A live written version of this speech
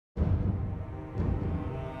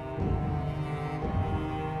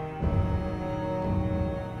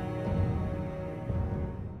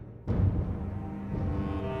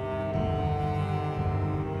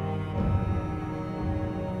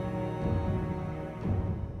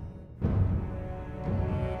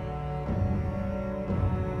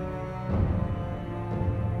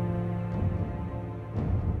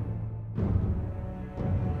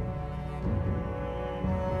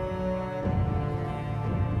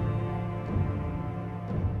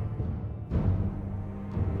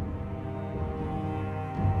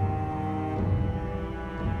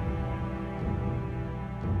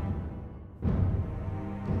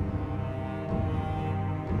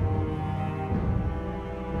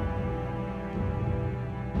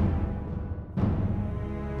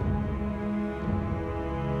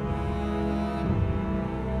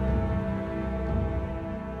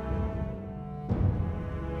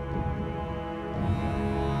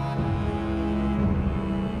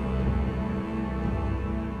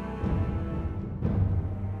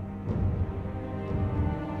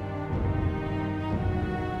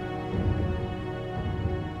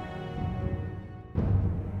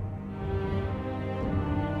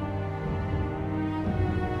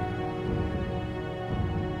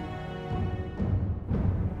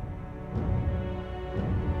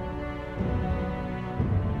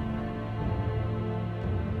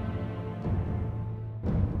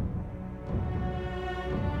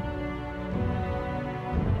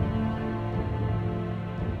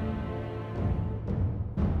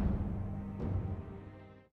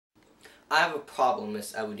I have a problem,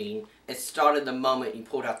 Miss Everdeen. It started the moment you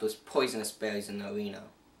pulled out those poisonous berries in the arena.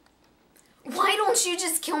 Why don't you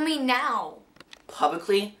just kill me now?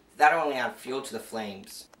 Publicly? That'll only add fuel to the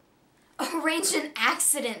flames. Arrange an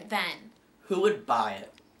accident then. Who would buy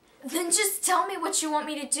it? Then just tell me what you want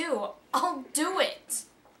me to do. I'll do it.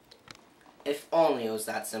 If only it was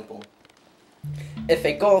that simple. If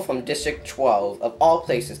a girl from District 12, of all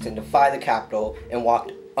places, can defy the Capitol and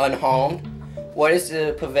walk unharmed, what is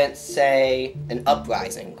to prevent, say, an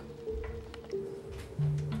uprising?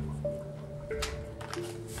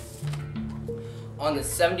 On the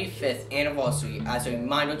 75th anniversary, as a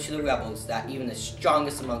reminder to the rebels that even the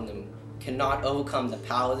strongest among them cannot overcome the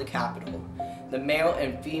power of the Capitol, the male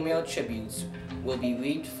and female tributes will be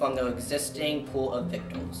reaped from their existing pool of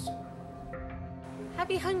victors.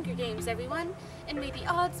 Happy Hunger Games, everyone, and may the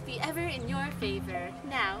odds be ever in your favor.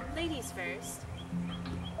 Now, ladies first.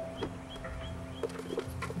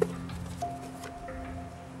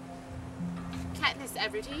 Katniss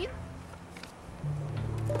Everdeen.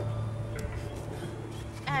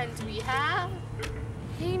 And we have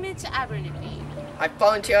Haymitch Abernathy. I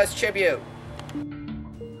volunteer as tribute.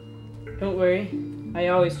 Don't worry, I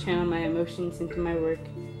always channel my emotions into my work.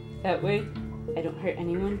 That way, I don't hurt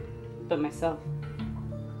anyone but myself.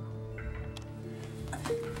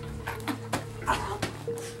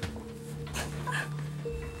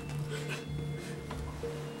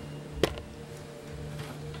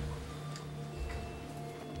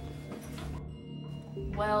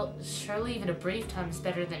 Well, surely even a brave time is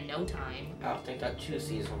better than no time. I don't think I'd choose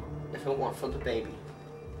season if it weren't for the baby.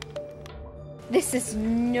 This is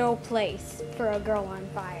no place for a girl on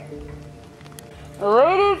fire.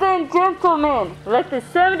 Ladies and gentlemen, let the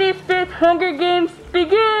 75th Hunger Games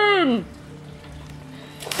begin!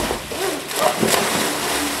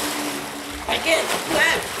 Again,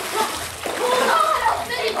 left!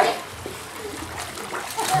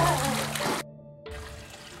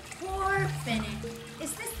 Poor Finnick.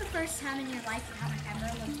 Is this the first time in your life you haven't ever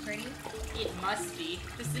looked pretty? It must be.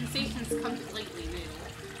 The sensation's completely new.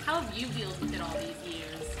 How have you dealt with it all these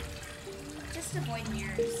years? Just avoid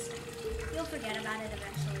mirrors. You'll forget about it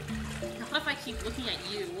eventually. Not if I keep looking at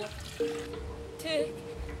you. Tick.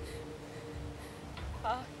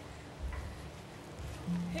 Tock.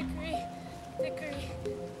 Hickory. Dickory.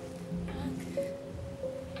 Dock.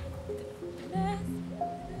 Math.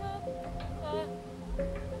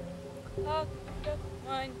 Cock.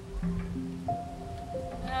 One.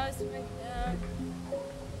 Mouse went down.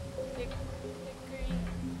 Hickory.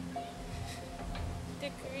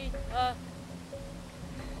 Dickory. Tock.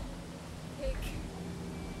 Hick.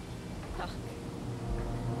 Tock.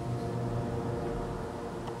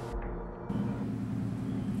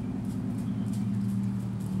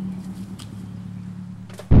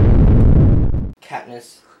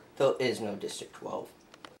 Katniss, there is no District 12.